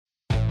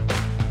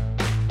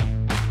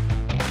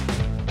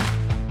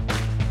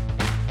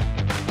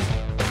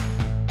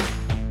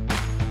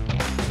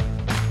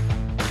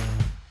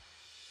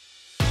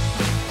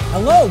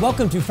Hello,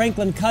 welcome to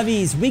Franklin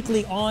Covey's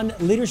weekly On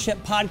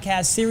Leadership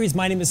podcast series.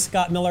 My name is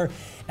Scott Miller,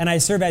 and I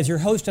serve as your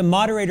host and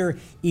moderator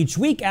each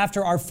week.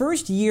 After our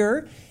first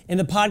year in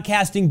the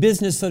podcasting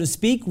business, so to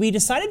speak, we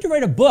decided to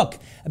write a book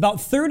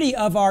about 30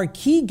 of our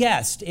key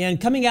guests.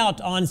 And coming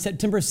out on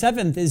September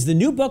 7th is the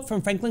new book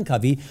from Franklin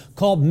Covey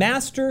called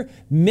Master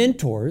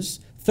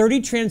Mentors,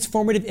 30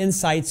 Transformative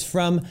Insights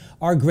from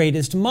Our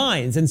Greatest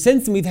Minds. And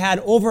since then, we've had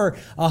over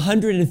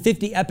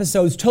 150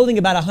 episodes, totaling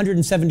about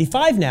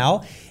 175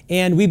 now.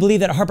 And we believe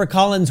that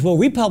HarperCollins will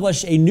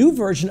republish a new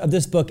version of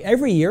this book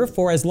every year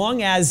for as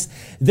long as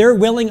they're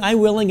willing, I'm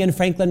willing, and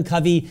Franklin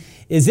Covey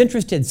is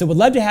interested. So we'd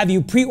love to have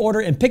you pre-order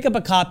and pick up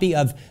a copy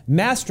of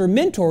Master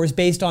Mentors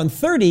based on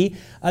 30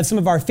 of some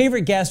of our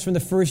favorite guests from the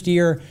first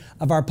year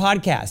of our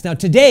podcast. Now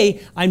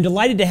today, I'm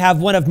delighted to have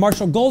one of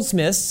Marshall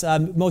Goldsmith's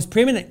most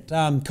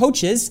preeminent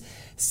coaches,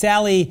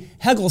 Sally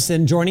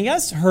Helgesen, joining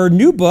us. Her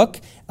new book,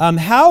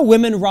 How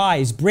Women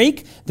Rise,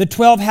 Break the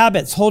 12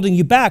 Habits Holding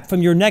You Back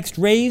from Your Next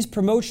Raise,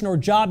 Promotion, or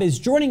Job, is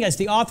joining us,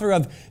 the author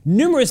of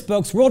numerous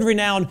books,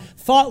 world-renowned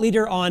thought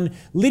leader on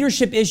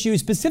leadership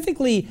issues,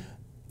 specifically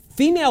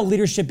female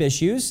leadership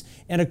issues,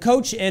 and a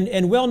coach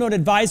and well-known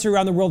advisor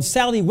around the world.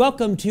 Sally,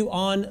 welcome to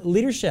On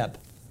Leadership.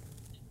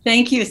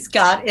 Thank you,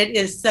 Scott. It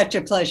is such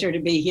a pleasure to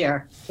be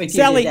here with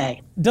Sally, you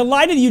today.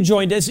 Delighted you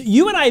joined us.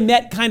 You and I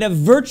met kind of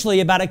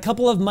virtually about a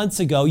couple of months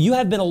ago. You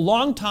have been a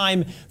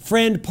longtime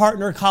friend,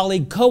 partner,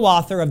 colleague,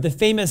 co-author of the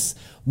famous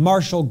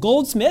Marshall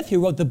Goldsmith,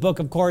 who wrote the book,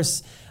 of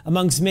course,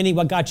 amongst many,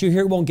 What Got You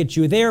Here Won't Get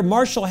You There.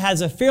 Marshall has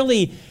a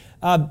fairly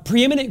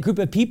preeminent group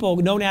of people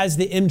known as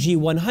the MG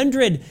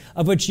 100,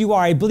 of which you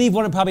are, I believe,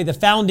 one of probably the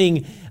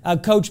founding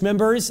coach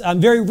members.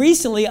 Very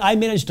recently, I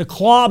managed to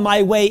claw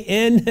my way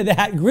into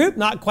that group,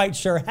 not quite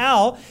sure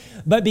how,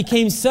 but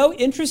became so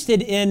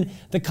interested in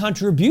the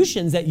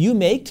contributions that you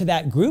make to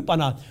that group on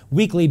a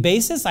weekly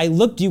basis. I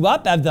looked you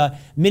up of the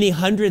many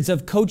hundreds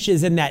of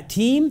coaches in that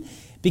team,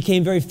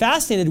 became very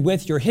fascinated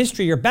with your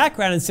history, your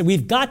background, and said,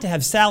 we've got to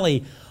have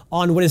Sally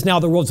on what is now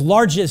the world's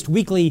largest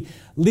weekly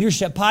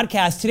leadership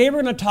podcast. Today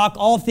we're going to talk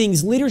all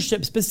things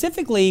leadership,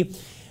 specifically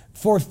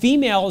for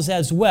females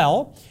as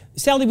well.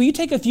 Sally, will you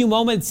take a few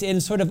moments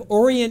and sort of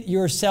orient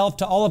yourself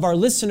to all of our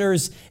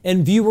listeners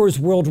and viewers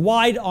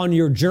worldwide on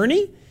your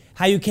journey,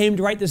 how you came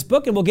to write this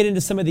book, and we'll get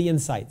into some of the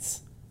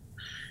insights.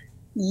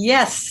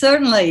 Yes,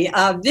 certainly.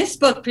 This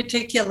book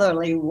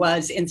particularly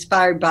was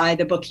inspired by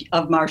the book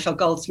of Marshall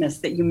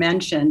Goldsmith that you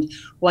mentioned,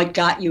 What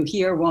Got You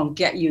Here Won't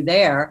Get You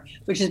There,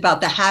 which is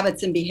about the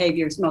habits and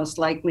behaviors most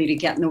likely to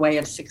get in the way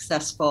of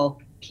successful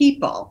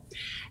people.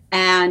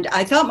 And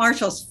I thought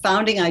Marshall's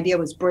founding idea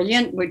was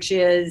brilliant, which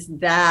is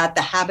that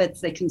the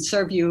habits that can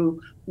serve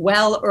you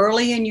well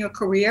early in your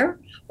career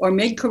or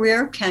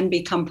mid-career can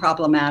become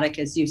problematic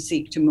as you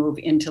seek to move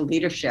into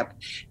leadership.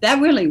 That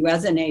really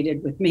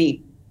resonated with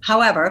me.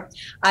 However,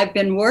 I've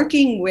been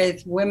working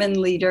with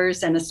women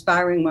leaders and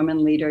aspiring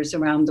women leaders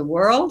around the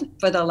world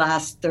for the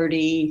last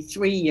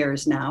 33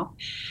 years now.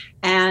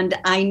 And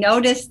I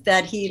noticed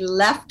that he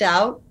left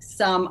out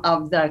some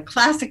of the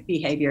classic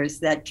behaviors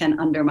that can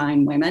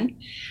undermine women,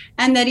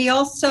 and that he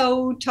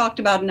also talked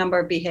about a number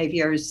of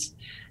behaviors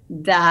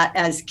that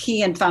as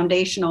key and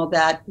foundational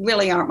that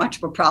really aren't much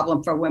of a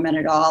problem for women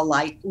at all,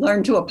 like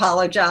learn to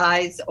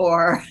apologize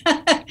or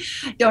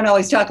don't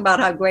always talk about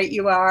how great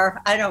you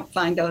are. I don't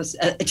find those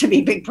to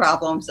be big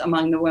problems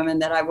among the women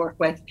that I work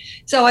with.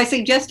 So I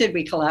suggested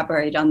we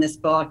collaborate on this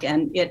book,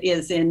 and it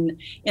is in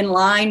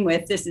line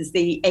with, this is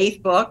the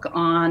 8th book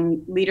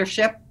on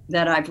leadership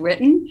that I've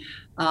written,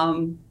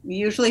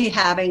 usually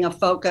having a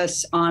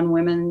focus on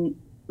women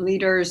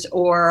leaders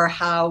or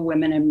how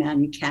women and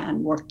men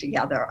can work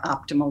together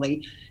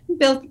optimally,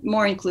 build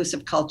more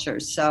inclusive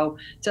cultures. So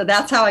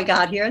that's how I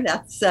got here.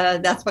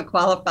 That's what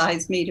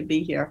qualifies me to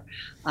be here.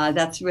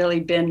 That's really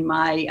been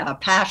my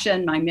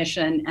passion, my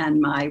mission, and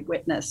my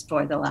witness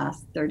for the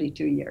last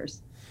 32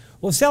 years.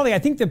 Well, Sally, I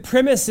think the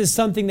premise is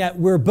something that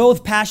we're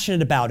both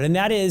passionate about, and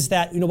that is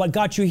that, what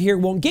got you here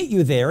won't get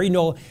you there.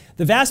 The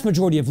vast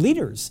majority of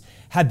leaders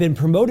have been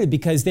promoted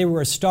because they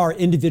were a star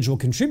individual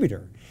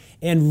contributor.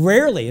 And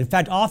rarely, in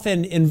fact,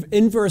 often in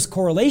inverse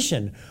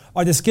correlation,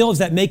 are the skills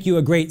that make you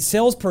a great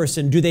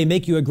salesperson, do they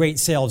make you a great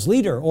sales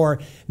leader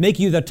or make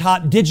you the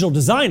top digital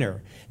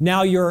designer?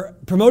 Now you're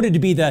promoted to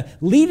be the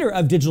leader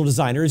of digital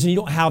designers and you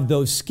don't have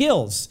those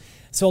skills.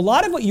 So a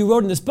lot of what you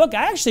wrote in this book,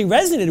 I actually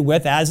resonated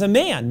with as a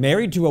man,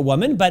 married to a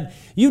woman, but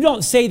you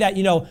don't say that,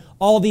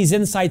 all these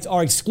insights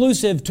are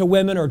exclusive to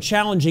women or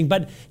challenging.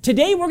 But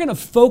today we're going to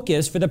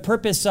focus, for the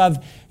purpose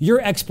of your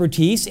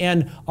expertise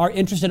and our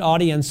interested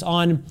audience,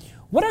 on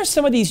what are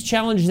some of these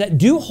challenges that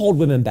do hold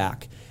women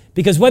back?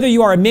 Because whether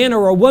you are a man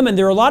or a woman,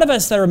 there are a lot of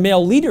us that are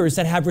male leaders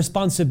that have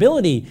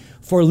responsibility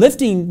for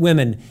lifting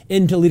women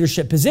into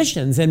leadership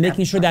positions and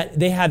making sure that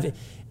they have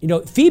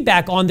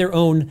feedback on their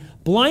own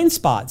blind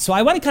spots. So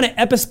I want to kind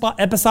of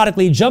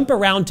episodically jump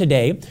around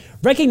today,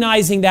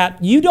 recognizing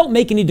that you don't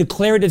make any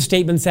declarative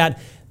statements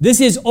that this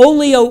is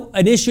only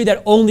an issue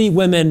that only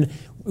women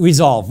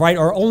resolve, right?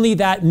 Or only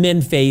that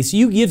men face.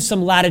 You give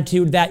some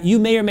latitude that you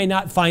may or may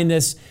not find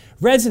this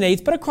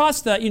resonates. But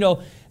across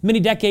the, many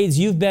decades,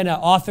 you've been an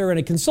author and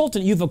a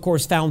consultant. You've, of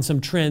course, found some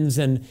trends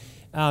and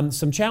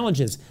some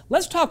challenges.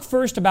 Let's talk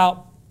first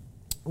about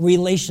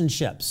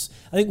relationships.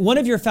 I think one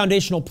of your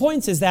foundational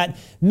points is that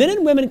men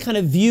and women kind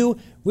of view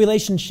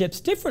relationships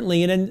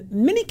differently. And in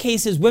many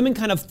cases, women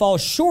kind of fall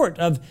short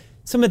of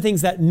some of the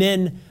things that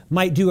men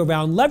might do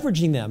around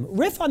leveraging them.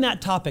 Riff on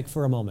that topic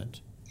for a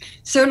moment.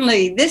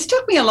 Certainly. This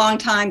took me a long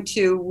time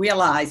to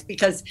realize,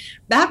 because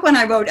back when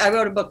I wrote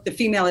a book, The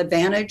Female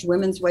Advantage,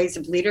 Women's Ways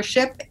of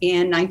Leadership,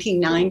 in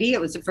 1990.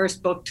 It was the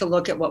first book to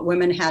look at what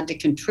women had to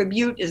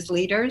contribute as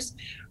leaders,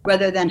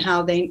 rather than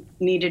how they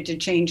needed to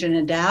change and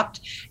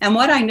adapt. And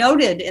what I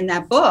noted in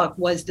that book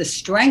was the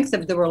strength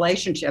of the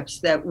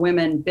relationships that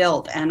women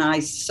built. And I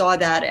saw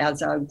that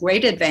as a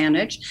great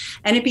advantage.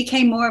 And it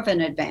became more of an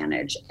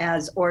advantage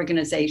as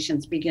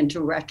organizations begin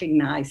to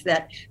recognize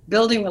that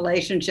building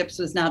relationships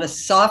was not a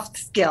soft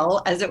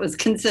skill, as it was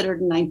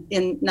considered in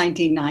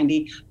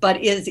 1990,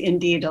 but is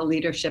indeed a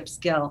leadership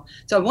skill.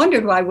 So I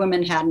wondered why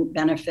women hadn't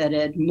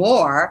benefited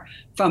more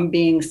from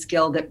being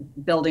skilled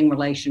at building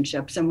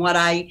relationships. And what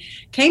I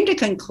came to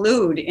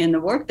conclude in the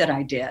work that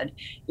I did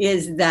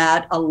is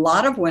that a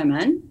lot of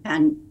women,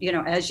 and,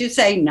 as you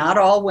say, not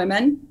all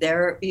women,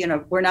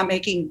 we're not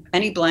making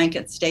any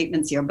blanket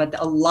statements here, but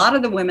a lot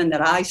of the women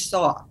that I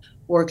saw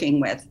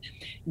working with,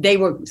 they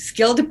were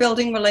skilled at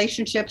building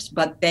relationships,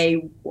 but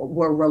they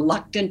were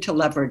reluctant to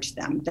leverage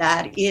them.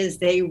 That is,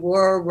 they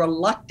were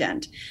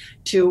reluctant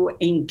to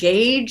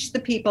engage the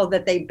people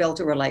that they built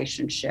a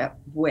relationship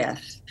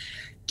with,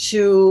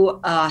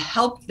 to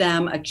help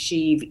them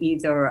achieve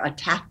either a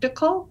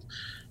tactical,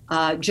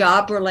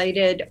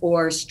 job-related,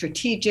 or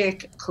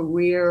strategic,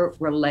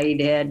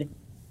 career-related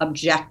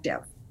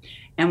objective.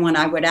 And when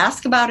I would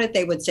ask about it,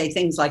 they would say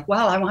things like,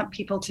 well, I want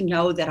people to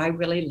know that I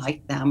really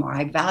like them, or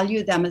I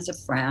value them as a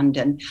friend,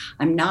 and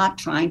I'm not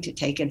trying to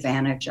take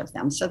advantage of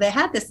them. So they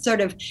had this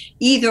sort of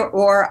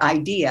either-or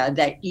idea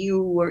that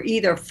you were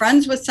either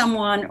friends with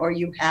someone or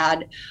you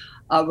had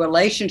a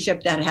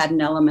relationship that had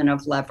an element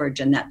of leverage,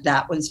 and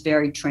that was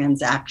very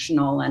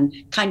transactional and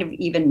kind of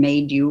even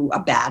made you a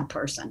bad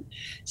person.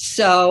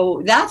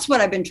 So that's what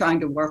I've been trying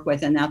to work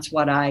with, and that's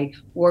what I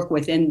work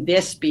with in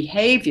this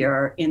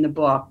behavior in the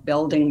book,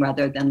 Building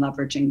Rather Than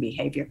Leveraging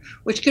Behavior,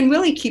 which can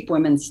really keep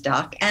women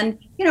stuck. And,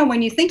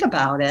 when you think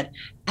about it,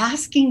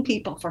 asking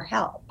people for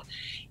help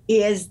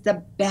is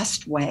the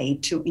best way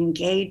to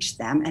engage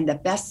them and the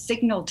best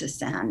signal to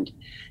send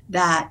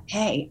that,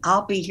 hey,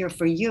 I'll be here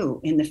for you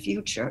in the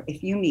future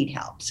if you need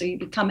help. So you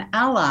become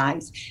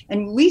allies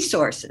and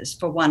resources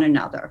for one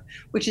another,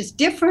 which is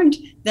different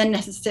than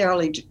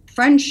necessarily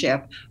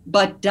friendship,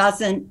 but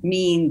doesn't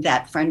mean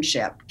that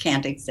friendship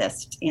can't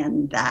exist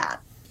in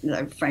that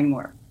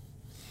framework.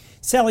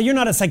 Sally, you're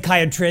not a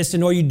psychiatrist,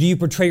 nor do you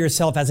portray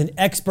yourself as an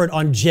expert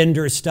on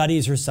gender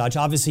studies or such.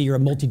 Obviously, you're a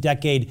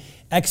multi-decade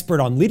expert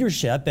on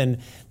leadership, and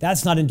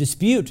that's not in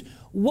dispute.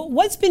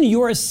 What's been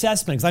your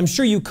assessment? Because I'm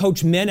sure you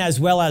coach men as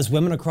well as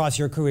women across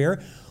your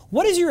career.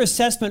 What is your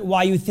assessment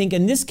why you think,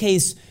 in this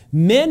case,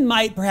 men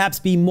might perhaps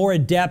be more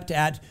adept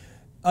at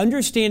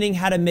understanding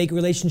how to make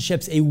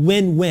relationships a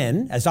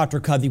win-win, as Dr.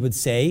 Covey would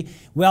say,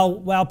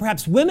 while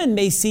perhaps women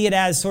may see it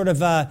as sort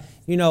of a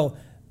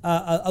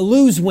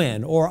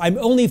lose-win, or I'm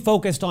only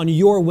focused on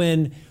your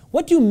win.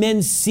 What do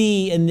men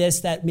see in this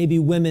that maybe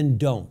women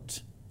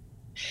don't?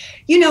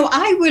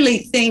 I really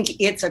think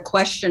it's a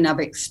question of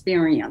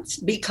experience,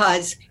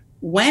 because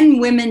when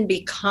women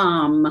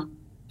become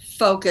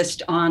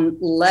focused on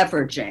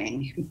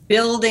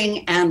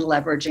building and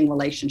leveraging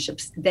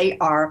relationships, they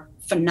are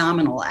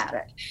phenomenal at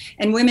it.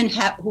 And women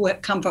who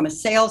have come from a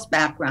sales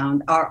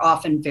background are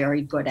often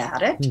very good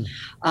at it,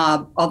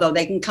 although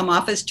they can come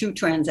off as too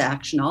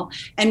transactional.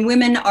 And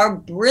women are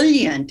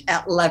brilliant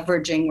at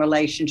leveraging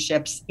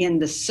relationships in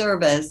the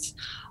service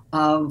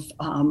of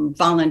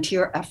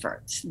volunteer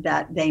efforts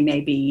that they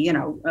may be,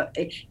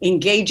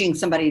 engaging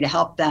somebody to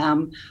help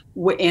them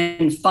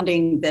in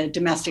funding the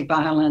domestic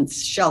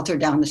violence shelter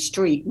down the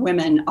street.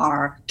 Women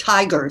are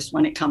tigers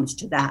when it comes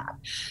to that.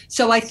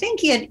 So I think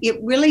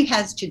it really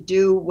has to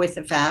do with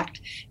the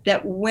fact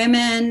that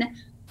women,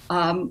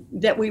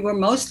 that we were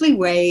mostly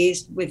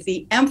raised with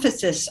the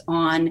emphasis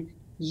on,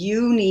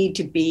 you need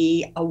to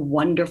be a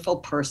wonderful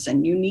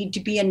person. You need to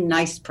be a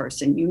nice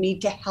person. You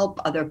need to help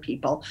other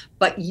people,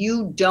 but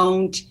you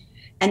don't.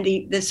 And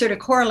the sort of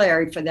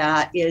corollary for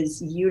that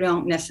is you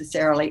don't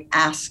necessarily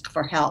ask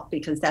for help,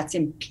 because that's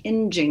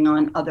impinging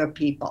on other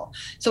people.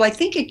 So I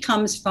think it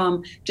comes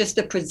from just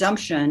the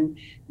presumption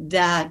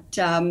that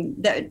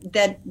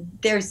that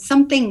there's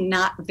something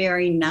not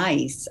very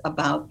nice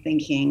about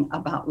thinking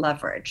about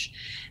leverage.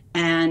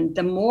 And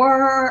the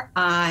more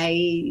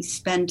I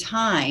spend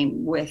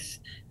time with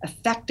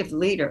effective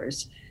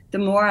leaders, the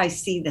more I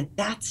see that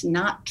that's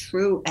not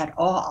true at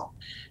all.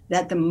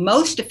 That the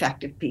most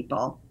effective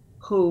people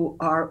who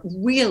are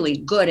really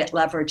good at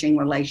leveraging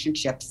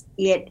relationships,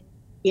 it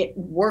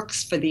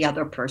works for the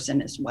other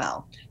person as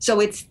well. So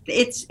it's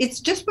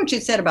just what you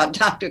said about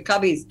Dr.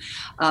 Covey's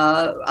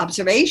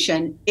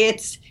observation.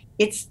 It's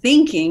It's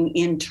thinking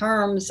in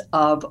terms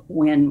of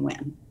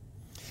win-win.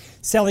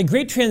 Sally,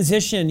 great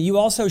transition. You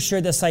also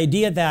share this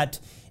idea that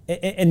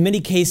in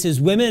many cases,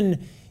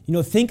 women,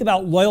 think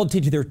about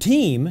loyalty to their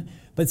team,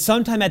 but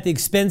sometimes at the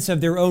expense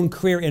of their own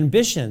career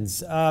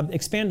ambitions.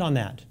 Expand on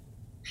that.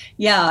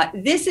 Yeah,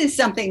 this is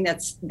something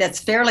that's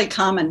fairly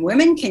common.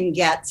 Women can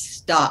get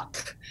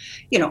stuck.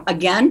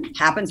 Again,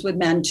 happens with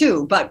men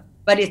too, but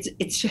it's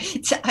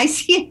I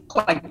see it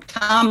quite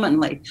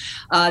commonly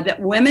that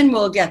women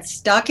will get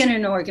stuck in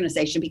an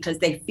organization because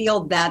they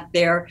feel that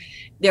their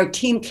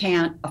team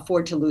can't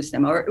afford to lose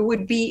them, or it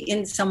would be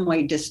in some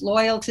way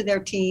disloyal to their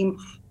team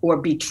or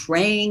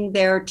betraying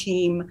their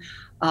team,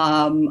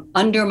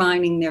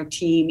 undermining their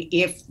team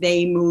if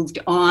they moved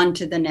on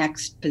to the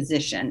next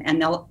position.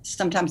 And they'll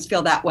sometimes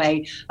feel that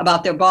way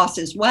about their boss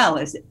as well,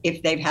 as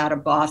if they've had a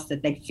boss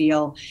that they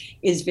feel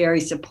is very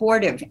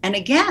supportive. And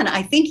again,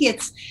 I think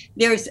it's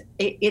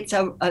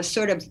a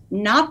sort of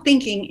not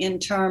thinking in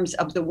terms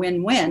of the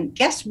win-win.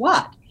 Guess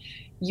what?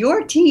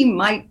 Your team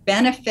might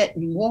benefit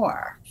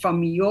more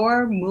from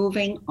your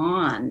moving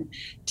on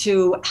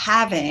to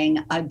having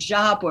a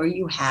job where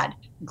you had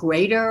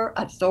greater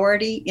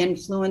authority,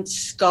 influence,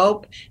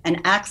 scope, and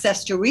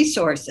access to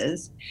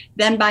resources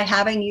than by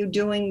having you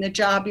doing the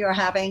job you're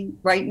having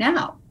right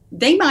now.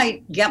 They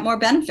might get more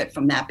benefit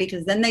from that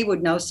because then they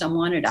would know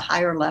someone at a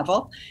higher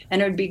level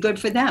and it would be good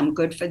for them,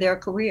 good for their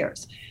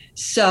careers.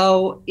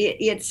 So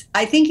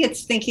I think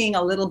it's thinking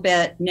a little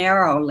bit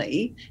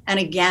narrowly. And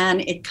again,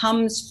 it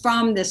comes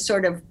from this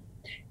sort of,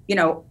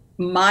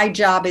 my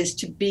job is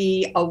to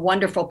be a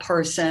wonderful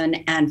person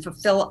and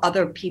fulfill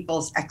other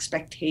people's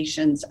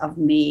expectations of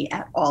me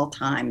at all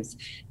times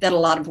that a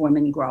lot of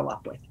women grow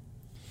up with.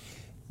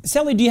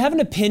 Sally, do you have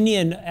an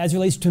opinion as it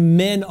relates to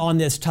men on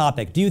this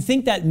topic? Do you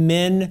think that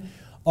men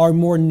are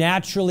more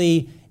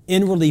naturally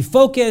inwardly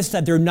focused,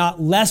 that they're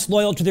not less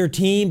loyal to their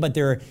team, but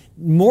they're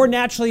more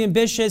naturally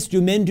ambitious?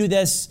 Do men do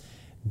this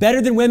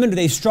better than women? Do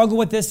they struggle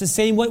with this the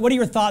same? What are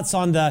your thoughts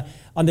on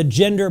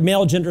the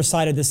male gender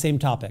side of the same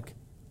topic?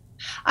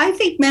 I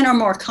think men are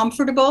more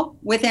comfortable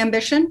with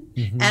ambition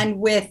and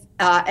with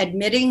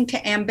admitting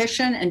to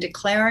ambition and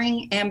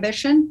declaring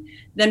ambition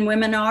than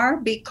women are,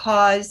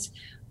 because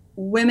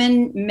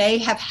women may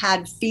have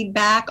had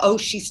feedback, oh,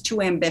 she's too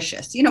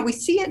ambitious. We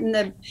see it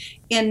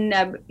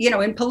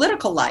in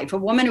political life. A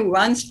woman who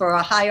runs for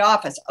a high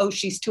office, oh,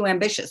 she's too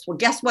ambitious. Well,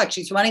 guess what?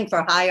 She's running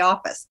for high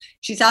office.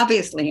 She's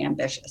obviously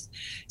ambitious.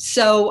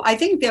 So I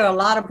think there are a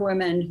lot of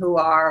women who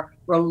are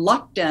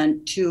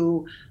reluctant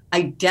to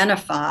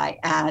identify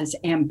as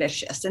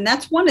ambitious, and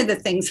that's one of the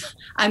things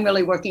I'm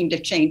really working to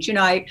change.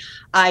 I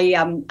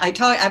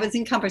was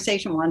in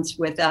conversation once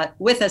with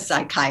a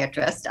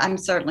psychiatrist. I'm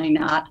certainly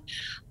not,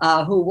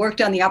 who worked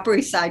on the Upper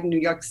East Side in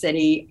New York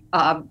City.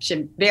 She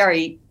had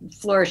very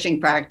flourishing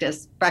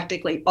practice.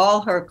 Practically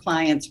all her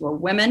clients were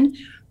women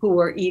who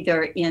were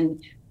either in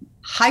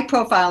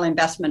high-profile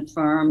investment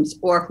firms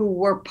or who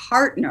were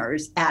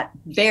partners at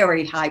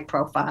very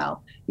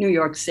high-profile New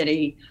York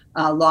City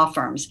law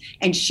firms.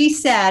 And she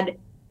said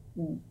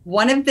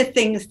one of the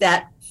things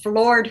that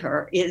floored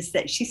her is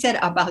that she said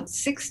about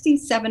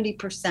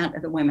 60-70%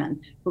 of the women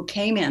who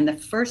came in, the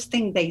first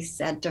thing they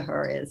said to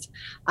her is,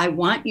 I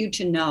want you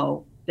to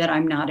know that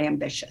I'm not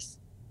ambitious.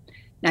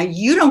 Now,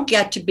 you don't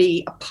get to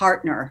be a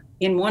partner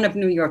in one of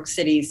New York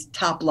City's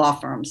top law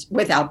firms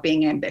without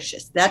being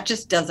ambitious. That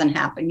just doesn't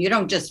happen. You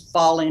don't just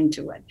fall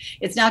into it.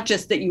 It's not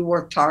just that you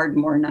worked hard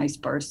and were a nice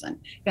person.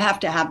 You have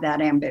to have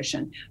that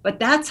ambition. But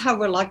that's how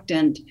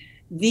reluctant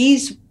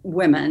these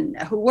women,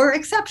 who were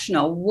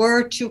exceptional,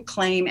 were to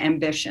claim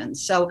ambition.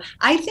 So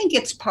I think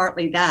it's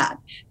partly that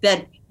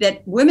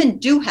women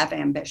do have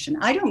ambition.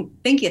 I don't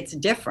think it's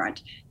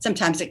different.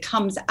 Sometimes it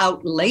comes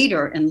out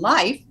later in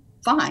life,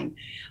 fine.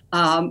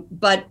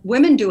 But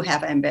women do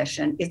have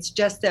ambition. It's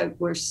just that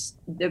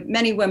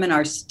many women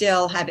are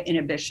still have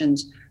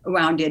inhibitions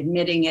around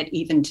admitting it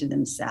even to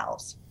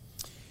themselves.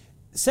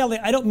 Sally,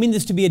 I don't mean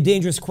this to be a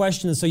dangerous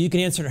question, so you can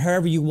answer it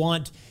however you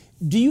want.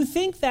 Do you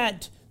think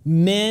that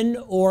men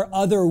or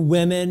other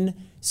women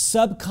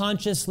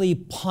subconsciously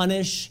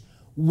punish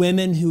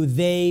women who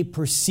they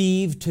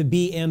perceive to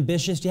be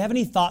ambitious? Do you have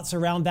any thoughts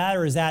around that,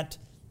 or is that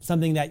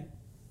something that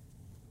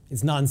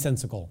is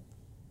nonsensical?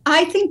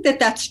 I think that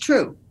that's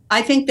true.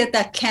 I think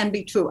that can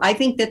be true. I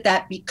think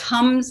that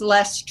becomes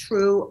less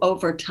true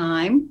over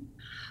time.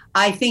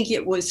 I think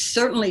it was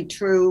certainly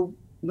true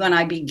when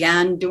I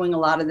began doing a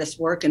lot of this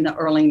work in the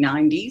early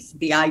 90s.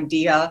 The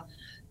idea,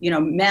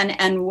 men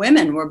and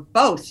women were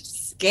both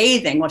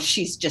scathing, well,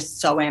 she's just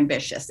so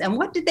ambitious. And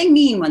what did they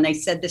mean when they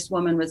said this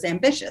woman was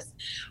ambitious?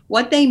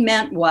 What they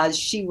meant was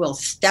she will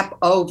step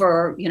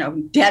over,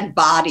 dead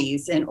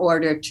bodies in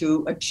order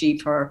to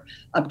achieve her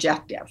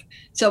objective.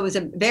 So it was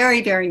a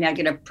very, very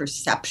negative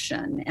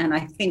perception. And I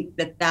think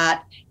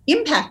that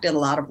impacted a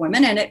lot of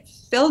women, and it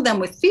filled them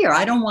with fear.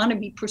 I don't want to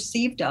be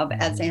perceived of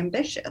as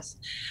ambitious.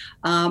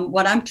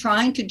 What I'm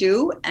trying to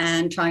do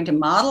and trying to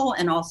model,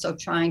 and also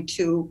trying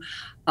to,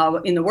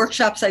 in the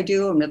workshops I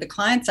do and with the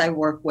clients I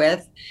work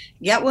with,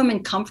 get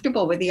women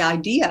comfortable with the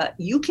idea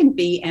you can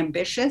be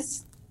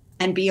ambitious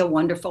and be a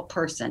wonderful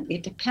person.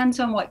 It depends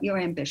on what you're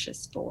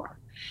ambitious for.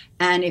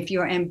 And if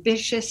you're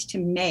ambitious to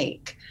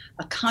make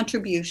a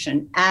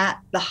contribution at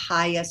the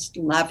highest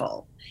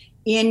level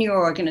in your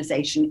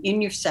organization,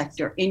 in your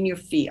sector, in your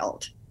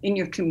field, in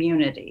your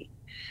community,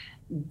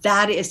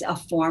 that is a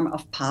form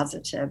of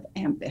positive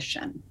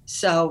ambition.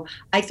 So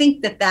I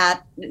think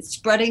that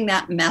spreading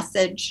that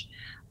message,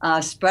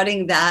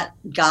 spreading that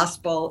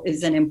gospel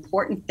is an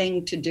important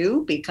thing to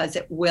do because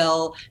it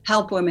will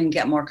help women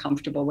get more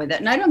comfortable with it.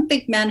 And I don't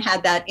think men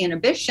had that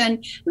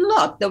inhibition.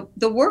 Look,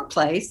 the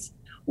workplace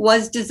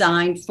was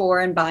designed for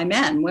and by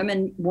men.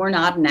 Women were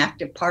not an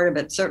active part of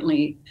it,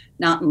 certainly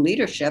not in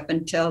leadership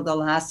until the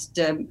last,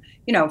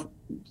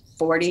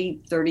 40,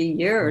 30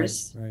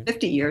 years, right.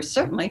 50 years,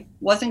 certainly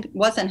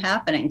wasn't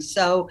happening.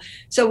 So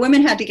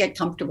women had to get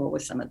comfortable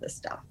with some of this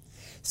stuff.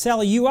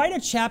 Sally, you write a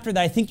chapter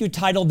that I think you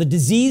titled The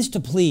Disease to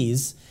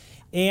Please.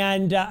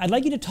 And I'd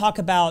like you to talk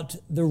about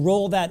the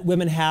role that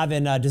women have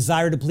in a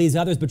desire to please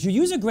others. But you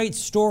use a great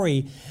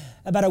story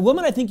about a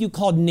woman I think you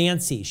called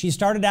Nancy. She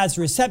started as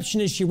a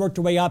receptionist. She worked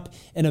her way up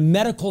in a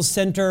medical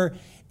center.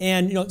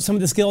 And some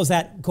of the skills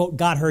that, quote,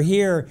 got her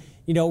here,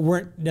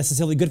 weren't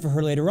necessarily good for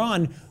her later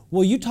on.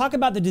 Will you talk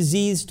about the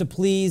disease to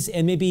please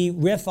and maybe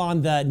riff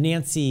on the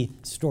Nancy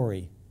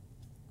story?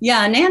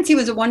 Yeah, Nancy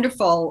was a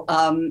wonderful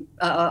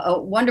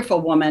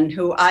woman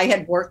who I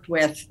had worked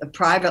with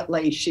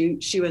privately.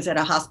 She was at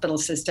a hospital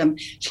system.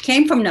 She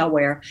came from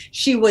nowhere.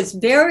 She was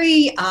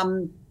very,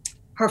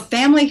 her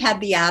family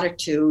had the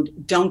attitude,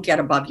 don't get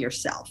above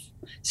yourself.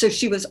 So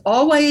she was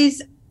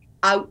always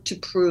out to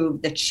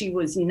prove that she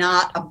was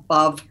not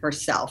above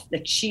herself,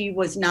 that she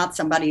was not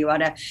somebody who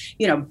had a,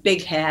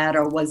 big head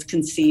or was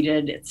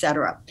conceited,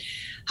 etc.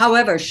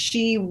 However,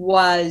 she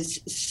was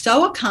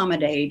so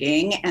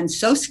accommodating and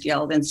so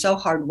skilled and so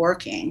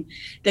hardworking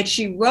that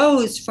she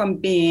rose from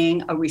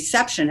being a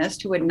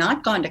receptionist who had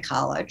not gone to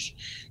college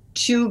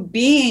to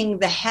being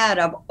the head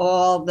of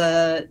all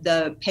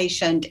the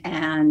patient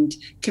and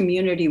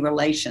community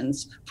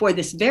relations for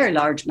this very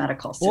large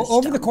medical system. Well,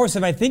 over the course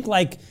of, I think,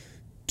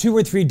 2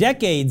 or 3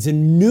 decades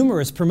and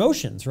numerous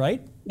promotions,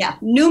 right? Yeah,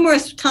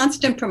 numerous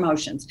constant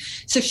promotions.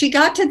 So she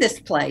got to this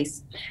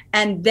place,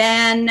 and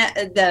then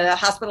the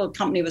hospital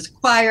company was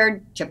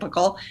acquired,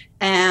 typical,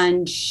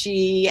 and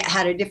she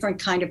had a different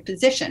kind of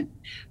position.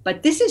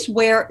 But this is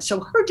where, so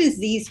her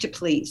disease to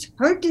please,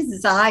 her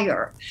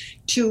desire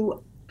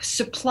to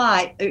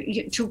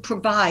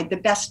provide the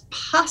best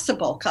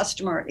possible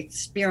customer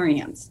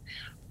experience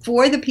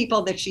for the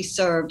people that she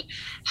served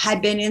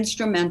had been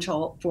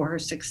instrumental for her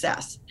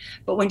success.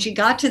 But when she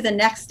got to the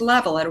next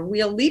level, at a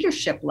real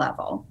leadership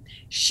level,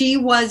 she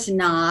was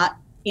not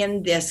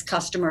in this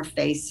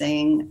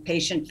customer-facing,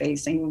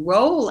 patient-facing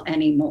role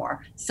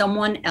anymore.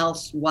 Someone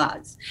else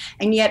was.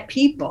 And yet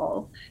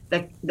people,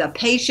 the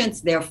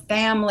patients, their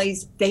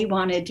families, they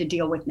wanted to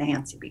deal with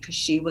Nancy because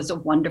she was a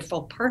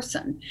wonderful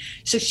person.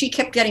 So she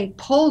kept getting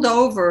pulled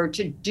over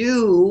to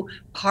do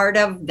part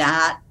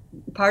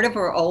of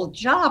her old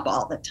job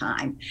all the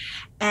time.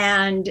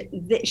 And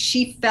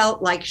she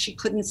felt like she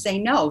couldn't say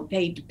no.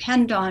 They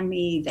depend on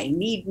me, they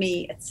need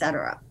me,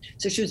 etc.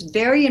 So she was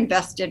very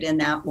invested in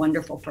that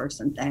wonderful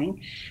person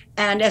thing.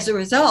 And as a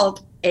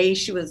result, A,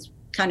 she was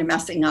kind of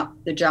messing up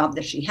the job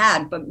that she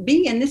had, but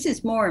B, and this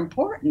is more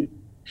important,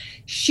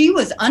 she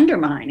was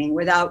undermining,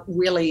 without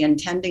really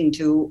intending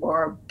to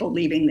or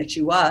believing that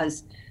she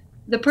was,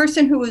 the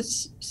person who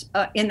was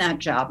in that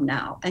job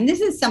now. And this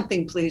is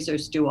something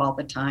pleasers do all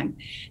the time.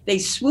 They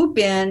swoop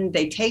in,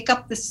 they take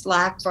up the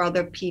slack for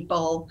other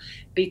people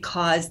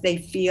because they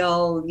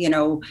feel,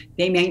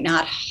 they may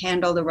not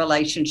handle the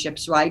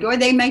relationships right, or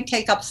they may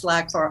take up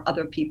slack for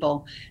other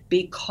people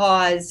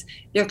because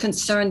they're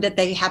concerned that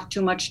they have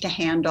too much to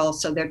handle,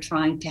 so they're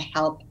trying to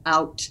help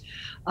out.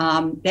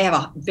 They have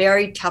a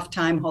very tough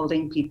time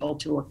holding people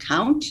to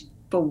account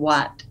for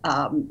what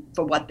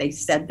they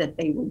said that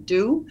they would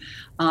do.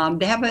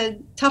 They have a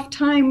tough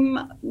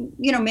time,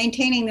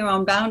 maintaining their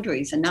own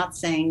boundaries and not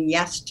saying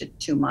yes to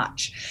too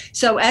much.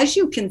 So as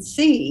you can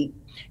see,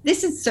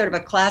 this is sort of a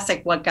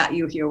classic "what got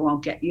you here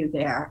won't get you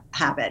there"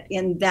 habit,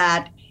 in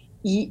that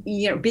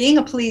being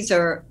a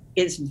pleaser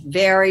is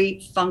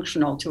very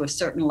functional to a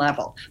certain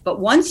level.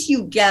 But once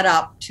you get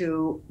up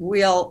to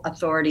real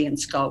authority and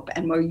scope,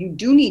 and where you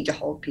do need to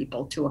hold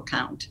people to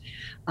account,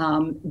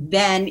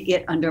 then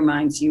it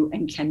undermines you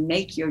and can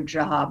make your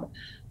job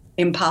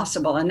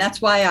impossible. And that's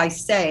why I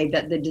say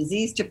that the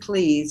disease to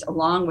please,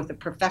 along with the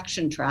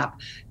perfection trap,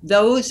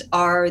 those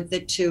are the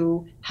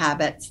two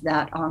habits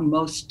that are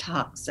most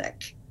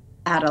toxic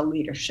at a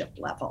leadership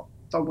level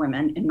for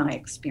women, in my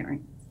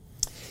experience.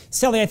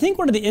 Sally, I think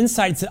one of the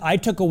insights that I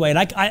took away, and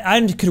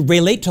I could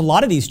relate to a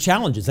lot of these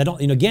challenges.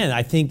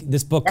 I think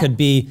this book could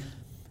be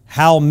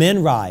how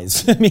men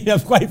rise.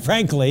 Quite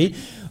frankly.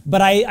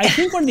 But I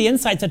think one of the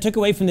insights I took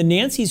away from the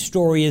Nancy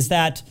story is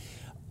that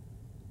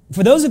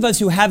for those of us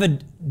who have a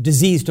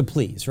disease to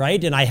please,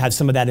 right? And I have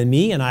some of that in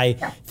me, and I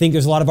think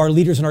there's a lot of our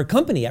leaders in our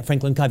company at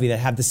Franklin Covey that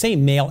have the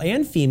same, male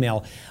and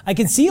female. I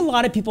can see a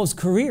lot of people's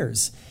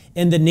careers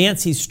in the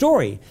Nancy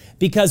story,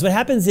 because what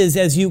happens is,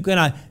 as you kind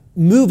of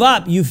move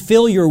up, you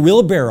fill your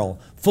wheelbarrow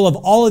full of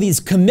all of these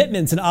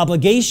commitments and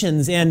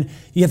obligations, and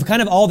you have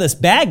kind of all this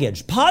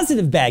baggage,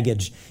 positive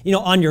baggage,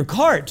 on your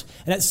cart.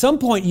 And at some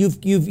point,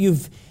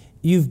 you've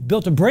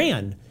built a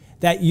brand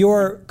that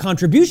your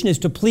contribution is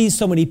to please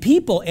so many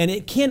people, and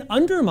it can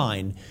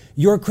undermine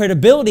your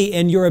credibility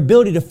and your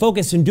ability to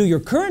focus and do your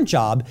current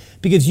job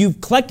because you've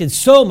collected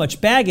so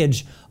much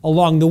baggage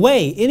along the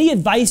way. Any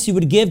advice you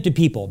would give to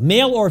people,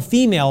 male or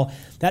female,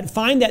 that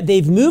find that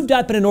they've moved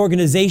up in an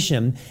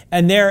organization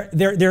and their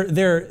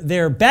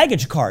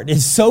baggage cart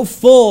is so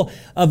full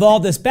of all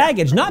this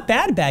baggage, not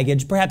bad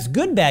baggage, perhaps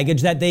good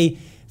baggage, that they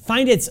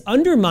find it's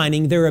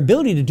undermining their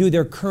ability to do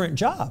their current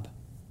job?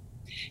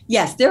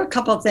 Yes, there are a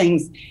couple of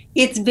things.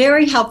 It's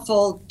very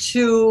helpful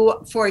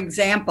to, for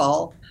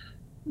example,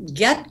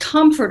 get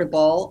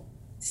comfortable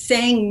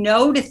saying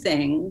no to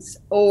things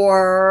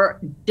or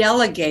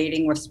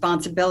delegating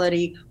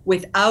responsibility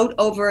without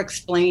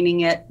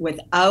over-explaining it,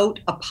 without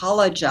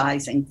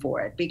apologizing for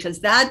it, because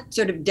that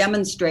sort of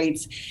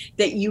demonstrates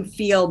that you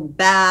feel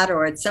bad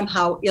or it's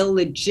somehow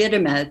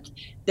illegitimate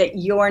that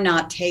you're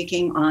not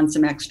taking on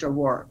some extra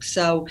work.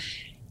 So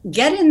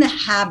get in the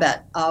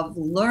habit of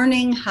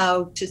learning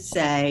how to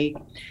say,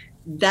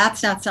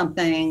 that's not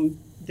something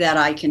that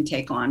I can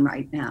take on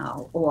right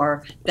now,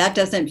 or that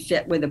doesn't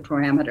fit with the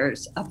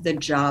parameters of the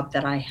job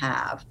that I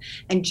have.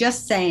 And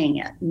just saying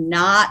it,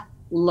 not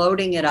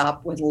loading it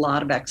up with a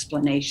lot of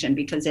explanation,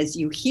 because as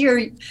you hear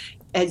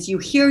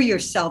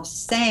yourself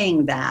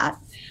saying that,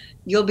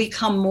 you'll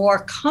become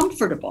more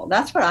comfortable.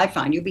 That's what I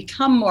find. You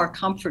become more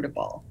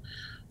comfortable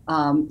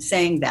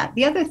saying that.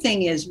 The other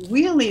thing is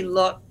really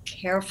look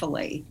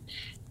carefully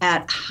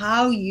at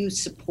how you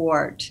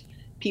support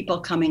people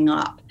coming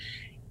up,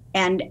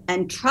 and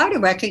try to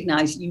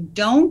recognize you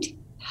don't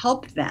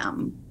help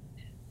them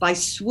by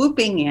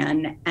swooping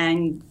in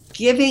and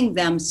giving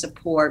them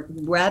support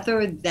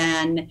rather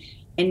than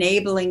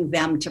enabling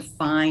them to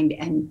find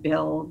and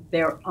build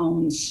their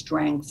own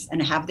strengths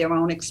and have their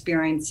own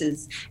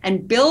experiences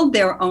and build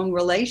their own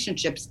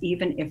relationships,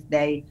 even if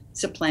they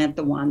supplant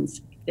the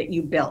ones that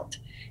you built.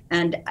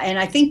 And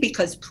I think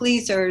because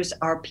pleasers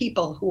are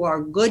people who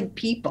are good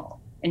people,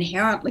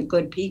 inherently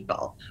good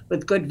people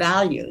with good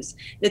values,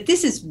 that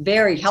this is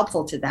very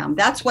helpful to them.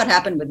 That's what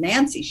happened with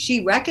Nancy.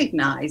 She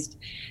recognized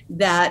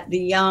that the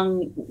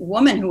young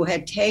woman who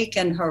had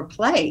taken her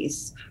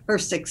place, her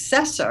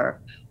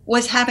successor,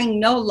 was having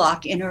no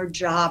luck in her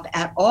job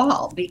at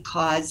all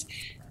because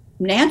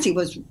Nancy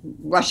was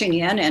rushing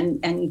in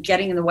and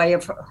getting in the way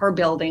of her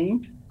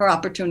building, her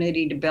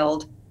opportunity to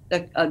build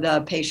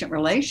the patient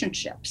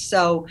relationship.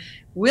 So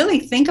really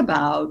think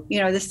about,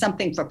 this is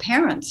something for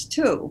parents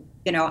too.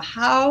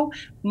 How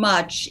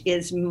much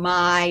is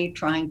my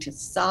trying to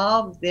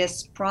solve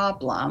this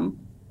problem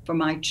for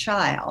my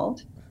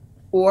child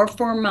or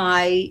for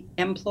my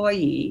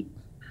employee?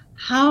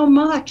 How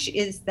much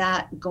is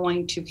that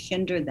going to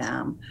hinder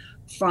them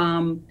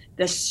from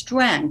the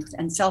strength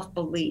and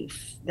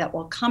self-belief that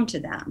will come to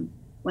them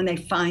when they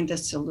find a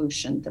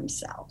solution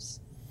themselves?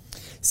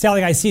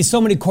 Sally, I see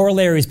so many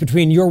corollaries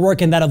between your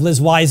work and that of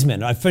Liz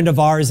Wiseman, a friend of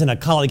ours and a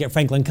colleague at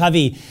Franklin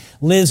Covey.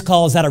 Liz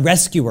calls that a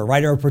rescuer,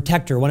 right, or a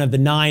protector. One of the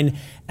 9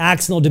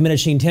 axonal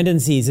diminishing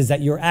tendencies is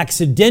that you're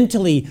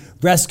accidentally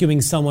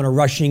rescuing someone or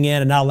rushing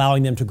in and not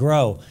allowing them to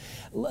grow.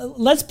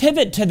 Let's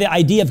pivot to the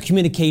idea of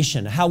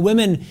communication, how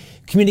women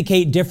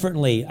communicate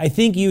differently. I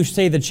think you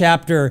say the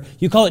chapter,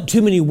 you call it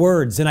too many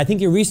words, and I think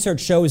your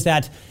research shows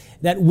that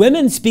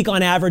women speak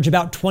on average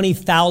about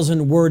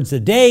 20,000 words a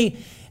day.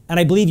 And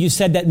I believe you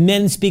said that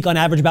men speak on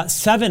average about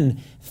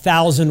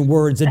 7,000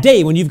 words a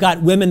day. When you've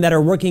got women that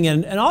are working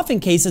in often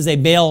cases, a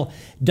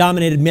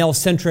male-dominated,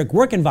 male-centric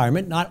work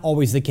environment, not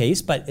always the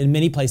case, but in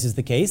many places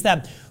the case,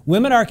 that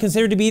women are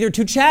considered to be either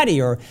too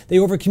chatty or they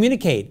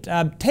over-communicate.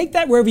 Take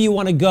that wherever you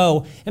want to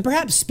go, and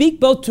perhaps speak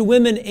both to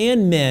women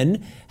and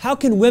men. How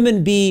can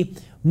women be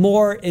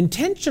more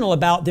intentional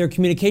about their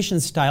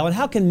communication style, and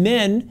how can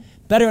men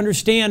better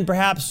understand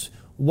perhaps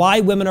why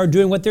women are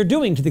doing what they're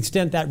doing to the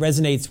extent that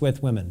resonates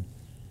with women?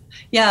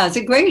 Yeah, it's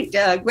a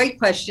great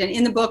question.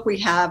 In the book, we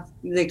have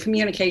the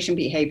communication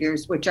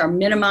behaviors, which are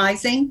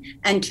minimizing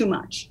and too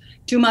much.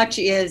 Too much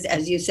is,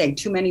 as you say,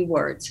 too many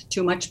words,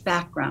 too much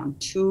background,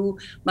 too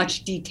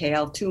much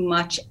detail, too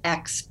much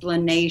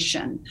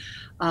explanation,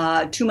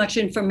 too much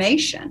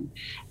information.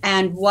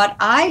 And what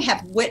I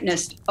have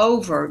witnessed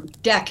over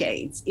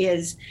decades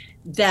is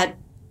that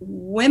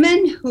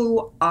women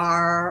who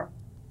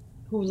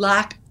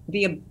lack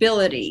the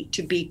ability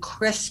to be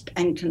crisp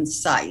and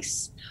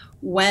concise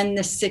when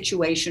the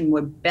situation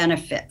would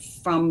benefit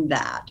from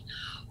that,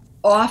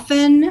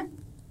 often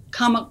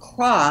come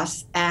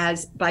across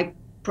as, by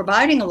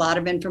providing a lot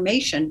of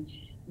information,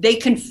 they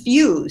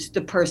confuse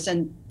the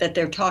person that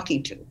they're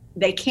talking to.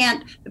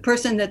 The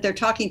person that they're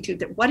talking to,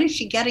 what is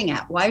she getting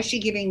at? Why is she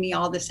giving me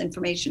all this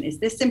information? Is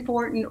this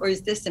important or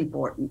is this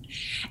important?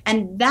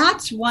 And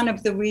that's one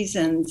of the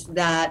reasons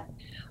that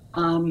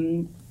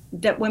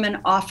that women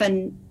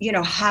often,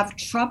 have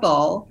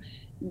trouble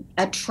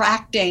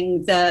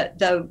attracting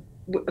the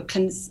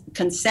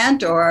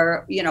consent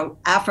or,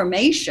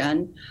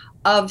 affirmation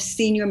of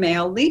senior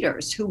male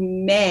leaders who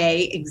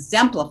may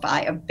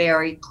exemplify a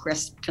very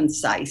crisp,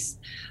 concise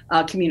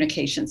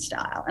communication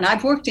style. And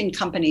I've worked in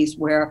companies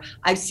where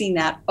I've seen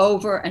that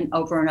over and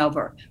over and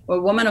over, where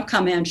a woman will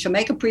come in, she'll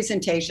make a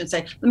presentation,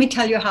 say, let me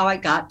tell you how I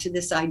got to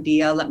this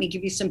idea. Let me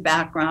give you some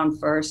background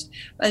first.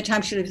 By the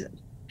time she leaves,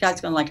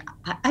 God's going like,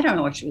 I don't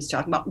know what she was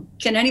talking about.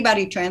 Can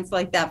anybody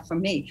translate that for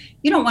me?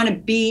 You don't want to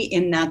be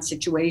in that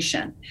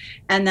situation.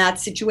 And that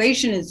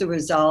situation is the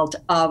result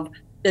of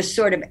this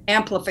sort of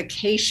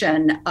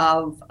amplification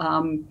of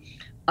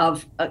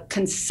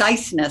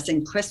conciseness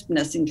and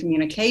crispness in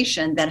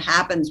communication that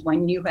happens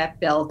when you have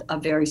built a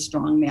very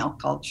strong male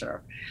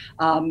culture.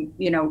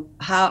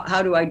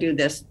 How do I do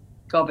this?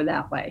 Go over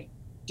that way.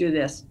 Do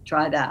this.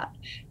 Try that.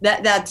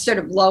 That sort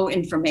of low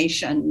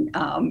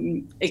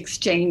information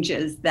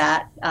exchanges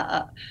that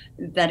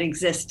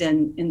exist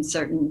in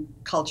certain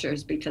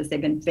cultures because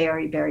they've been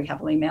very, very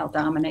heavily male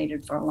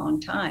dominated for a long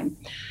time.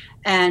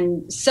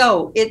 And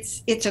so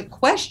it's a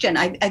question,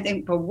 I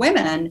think, for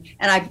women,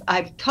 and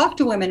I've talked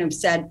to women who've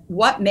said,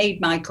 what made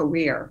my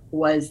career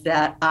was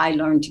that I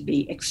learned to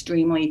be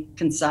extremely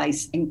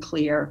concise and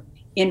clear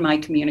in my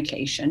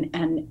communication.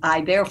 And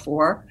I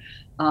therefore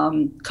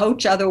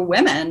coach other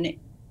women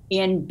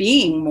in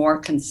being more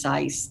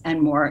concise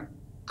and more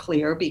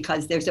clear,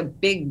 because there's a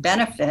big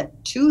benefit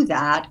to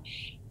that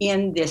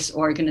in this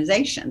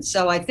organization.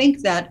 So I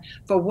think that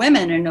for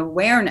women, an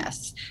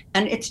awareness,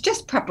 and it's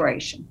just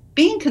preparation.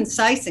 Being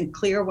concise and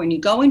clear when you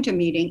go into a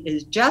meeting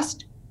is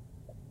just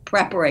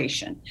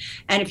preparation.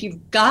 And if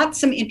you've got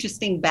some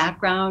interesting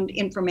background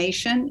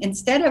information,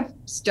 instead of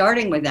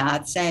starting with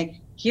that,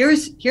 say,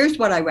 here's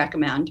what I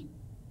recommend.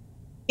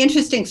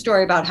 Interesting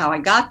story about how I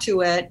got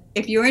to it.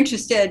 If you're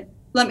interested,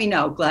 let me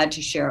know. Glad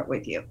to share it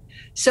with you.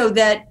 So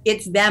that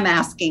it's them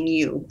asking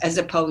you as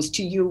opposed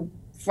to you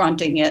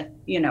fronting it,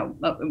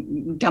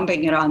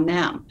 dumping it on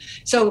them.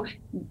 So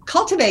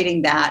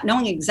cultivating that,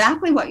 knowing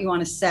exactly what you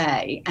want to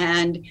say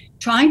and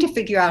trying to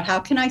figure out, how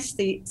can I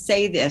say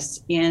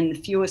this in the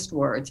fewest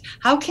words?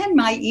 How can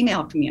my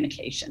email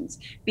communications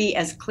be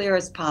as clear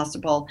as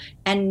possible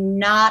and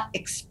not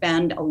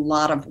expend a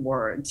lot of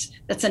words?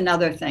 That's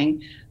another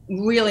thing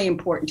really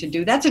important to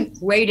do. That's a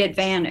great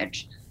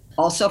advantage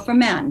also for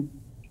men.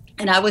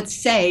 And I would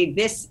say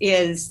this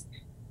is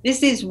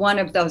one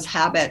of those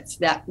habits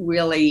that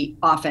really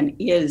often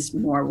is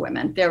more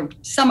women.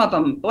 Some of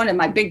them, one of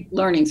my big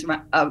learnings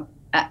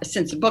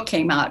since the book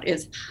came out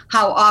is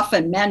how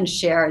often men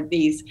share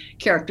these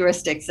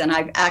characteristics. And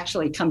I've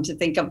actually come to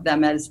think of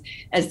them as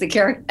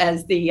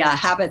the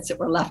habits that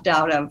were left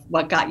out of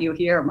What Got You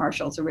Here,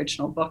 Marshall's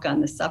original book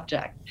on the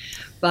subject.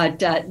 But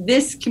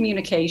this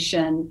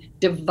communication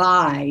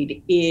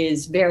divide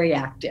is very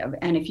active.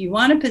 And if you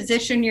want to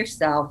position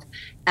yourself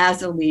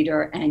as a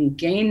leader and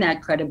gain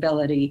that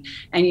credibility,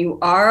 and you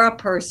are a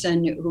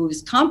person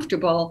who's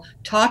comfortable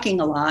talking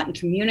a lot and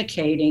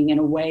communicating in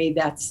a way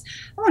that's,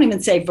 I won't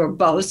even say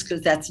verbose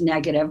because that's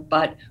negative,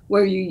 but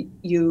where you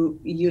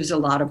use a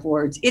lot of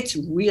words, it's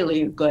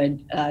really a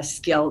good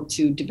skill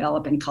to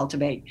develop and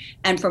cultivate.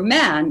 And for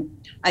men,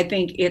 I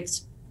think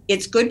it's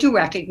good to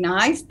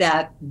recognize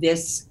that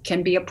this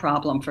can be a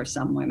problem for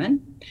some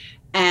women.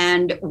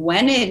 And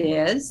when it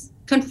is,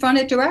 confront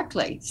it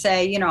directly.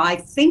 Say, I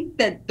think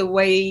that the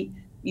way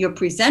you're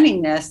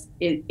presenting this,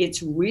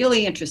 it's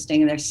really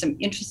interesting. There's some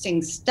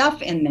interesting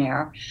stuff in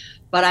there,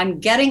 but I'm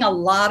getting a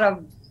lot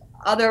of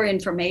other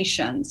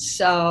information.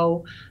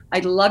 So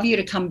I'd love you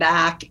to come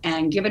back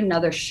and give it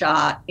another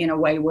shot in a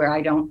way where I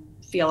don't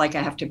feel like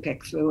I have to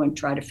pick through and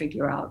try to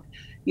figure out,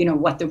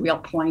 what the real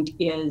point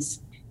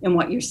is in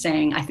what you're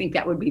saying. I think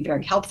that would be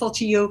very helpful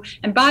to you.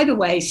 And by the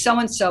way,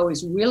 so-and-so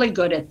is really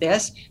good at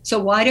this. So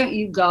why don't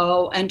you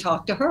go and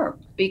talk to her?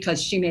 Because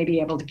she may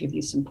be able to give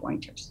you some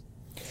pointers.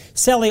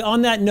 Sally,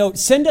 on that note,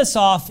 send us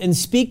off and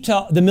speak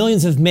to the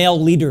millions of male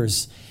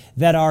leaders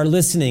that are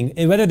listening,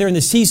 and whether they're in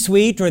the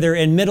C-suite or they're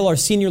in middle or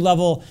senior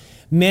level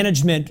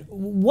management.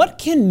 What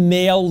can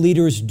male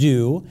leaders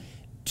do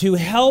to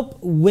help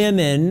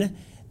women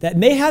that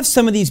may have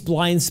some of these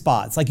blind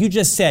spots? Like you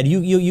just said,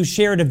 you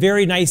shared a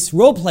very nice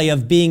role play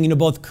of being,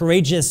 both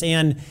courageous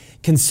and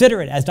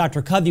considerate, as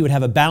Dr. Covey would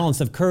have a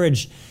balance of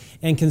courage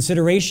and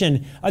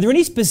consideration. Are there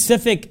any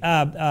specific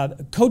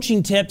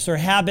coaching tips or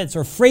habits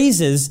or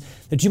phrases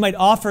that you might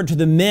offer to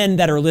the men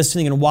that are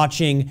listening and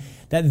watching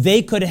that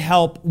they could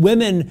help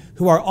women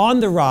who are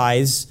on the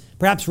rise,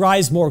 perhaps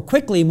rise more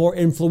quickly, more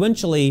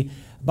influentially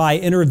by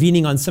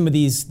intervening on some of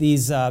these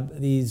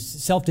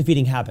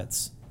self-defeating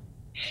habits?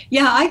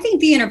 Yeah, I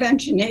think the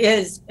intervention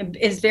is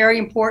very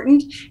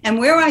important. And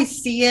where I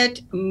see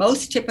it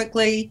most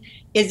typically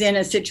is in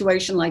a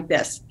situation like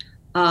this,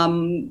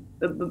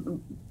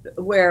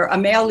 where a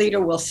male leader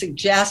will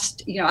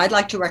suggest, I'd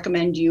like to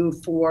recommend you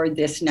for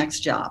this next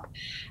job.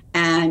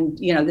 And,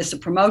 this is a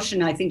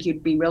promotion. I think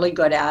you'd be really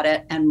good at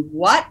it. And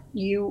what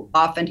you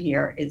often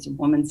hear is a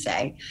woman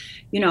say,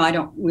 I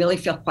don't really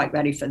feel quite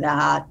ready for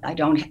that. I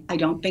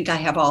don't think I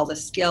have all the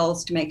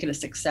skills to make it a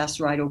success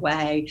right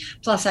away.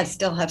 Plus, I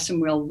still have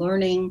some real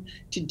learning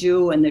to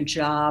do in the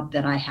job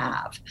that I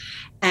have.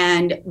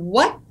 And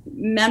what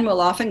men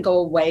will often go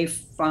away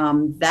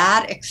from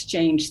that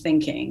exchange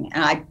thinking,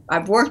 and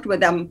I've worked with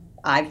them,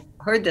 I've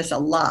heard this a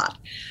lot,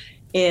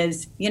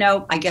 is,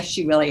 I guess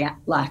she really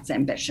lacks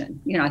ambition.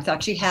 I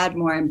thought she had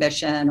more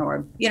ambition,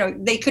 or,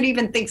 they could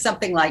even think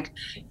something like,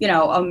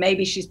 oh,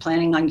 maybe she's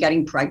planning on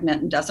getting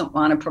pregnant and doesn't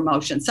want a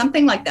promotion,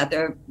 something like that.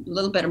 They're a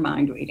little bit of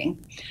mind reading.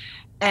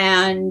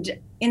 And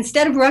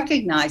instead of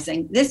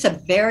recognizing this is a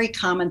very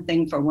common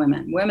thing for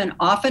women. Women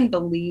often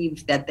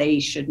believe that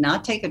they should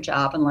not take a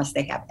job unless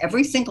they have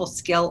every single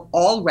skill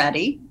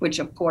already, which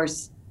of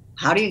course,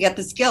 how do you get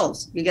the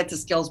skills? You get the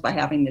skills by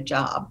having the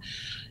job.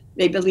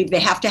 They believe they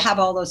have to have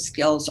all those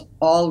skills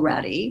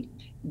already.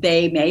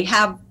 They may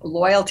have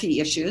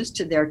loyalty issues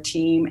to their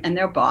team and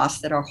their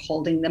boss that are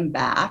holding them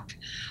back.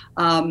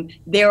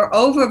 They're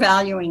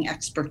overvaluing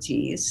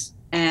expertise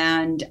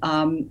and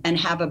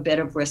have a bit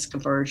of risk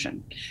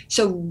aversion.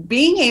 So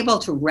being able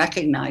to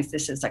recognize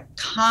this as a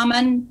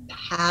common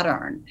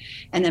pattern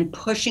and then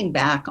pushing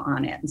back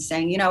on it and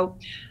saying,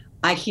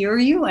 I hear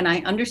you and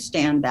I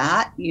understand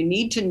that. You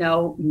need to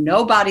know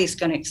nobody's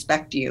going to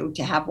expect you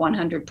to have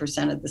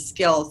 100% of the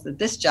skills that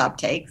this job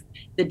takes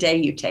the day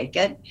you take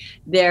it.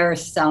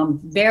 There's some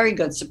very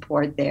good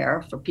support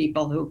there for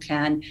people who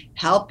can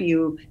help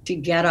you to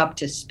get up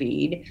to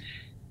speed.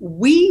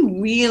 We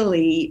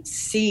really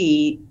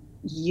see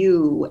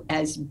you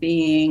as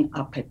being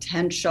a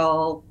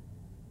potential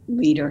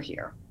leader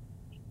here.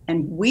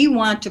 And we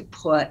want to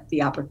put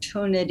the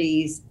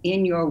opportunities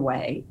in your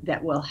way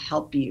that will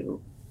help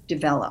you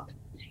develop.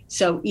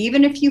 So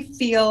even if you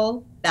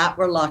feel that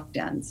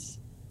reluctance,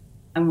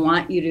 I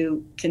want you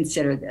to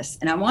consider this.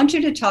 And I want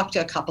you to talk to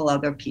a couple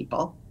other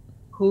people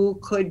who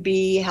could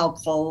be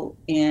helpful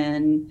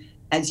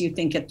as you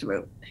think it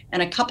through.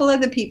 And a couple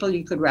of the people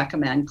you could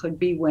recommend could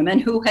be women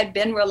who had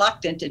been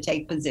reluctant to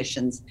take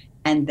positions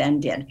and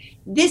then did.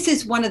 This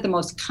is one of the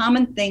most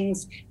common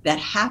things that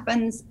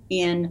happens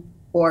in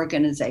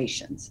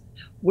organizations.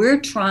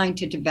 We're trying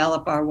to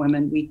develop our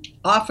women. We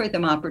offer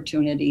them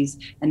opportunities,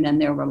 and then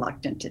they're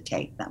reluctant to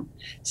take them.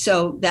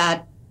 So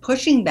that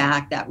pushing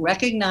back, that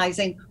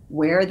recognizing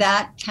where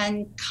that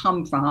can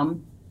come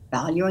from,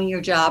 valuing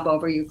your job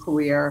over your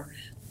career,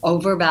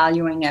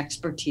 overvaluing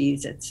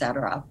expertise, et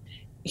cetera,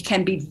 it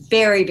can be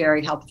very,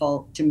 very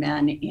helpful to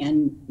men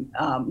in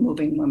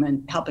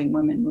helping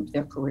women move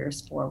their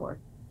careers forward.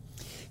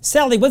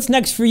 Sally, what's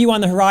next for you on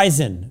the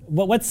horizon?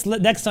 What's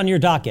next on your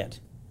docket?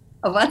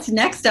 What's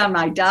next on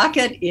my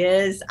docket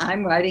is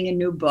I'm writing a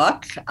new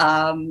book.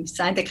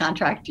 Signed the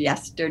contract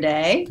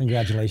yesterday.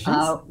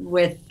 Congratulations.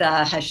 With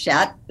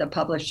Hachette, the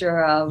publisher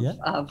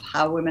of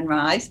How Women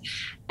Rise.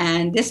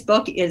 And this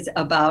book is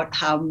about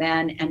how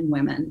men and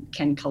women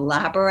can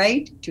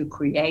collaborate to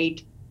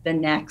create the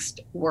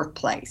next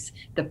workplace,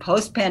 the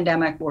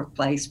post-pandemic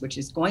workplace, which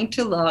is going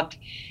to look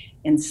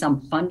in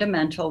some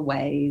fundamental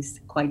ways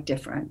quite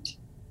different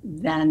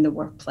than the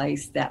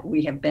workplace that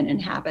we have been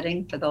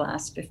inhabiting for the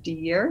last 50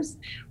 years,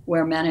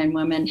 where men and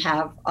women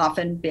have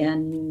often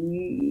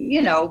been,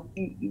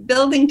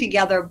 building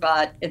together,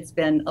 but it's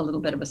been a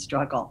little bit of a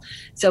struggle.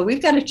 So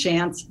we've got a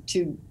chance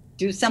to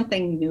do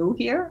something new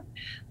here,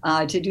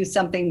 to do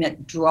something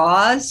that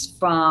draws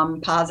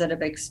from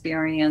positive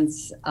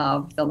experience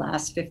of the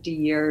last 50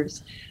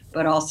 years,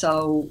 but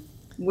also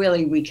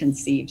really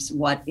reconceives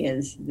what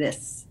is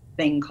this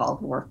thing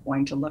called work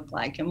going to look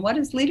like, and what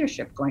is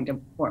leadership going to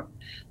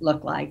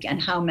look like, and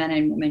how men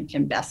and women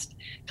can best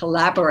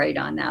collaborate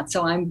on that.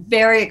 So I'm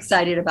very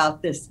excited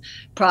about this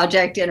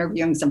project,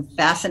 interviewing some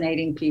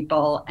fascinating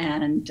people,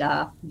 and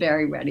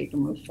very ready to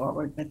move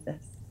forward with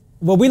this.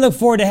 Well, we look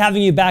forward to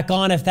having you back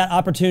on if that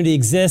opportunity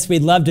exists.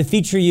 We'd love to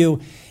feature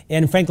you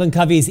in Franklin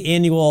Covey's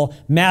annual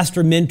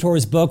Master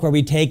Mentors book, where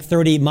we take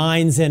 30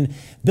 minds and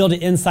build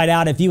it inside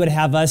out if you would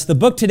have us. The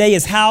book today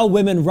is How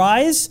Women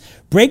Rise,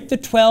 Break the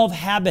 12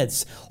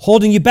 Habits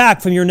Holding You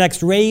Back from Your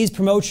Next Raise,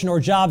 Promotion, or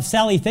Job.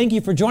 Sally, thank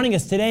you for joining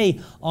us today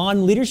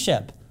on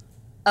Leadership.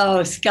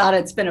 Oh, Scott,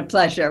 it's been a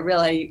pleasure.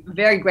 Really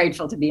very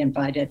grateful to be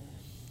invited.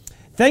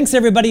 Thanks,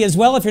 everybody, as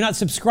well. If you're not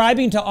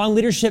subscribing to On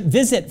Leadership,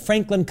 visit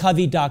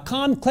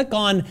franklincovey.com. Click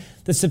on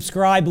the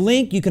subscribe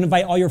link. You can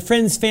invite all your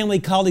friends, family,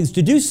 colleagues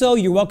to do so.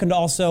 You're welcome to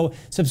also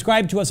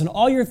subscribe to us on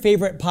all your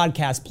favorite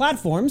podcast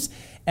platforms.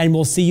 And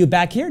we'll see you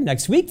back here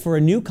next week for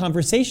a new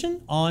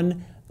conversation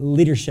on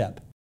leadership.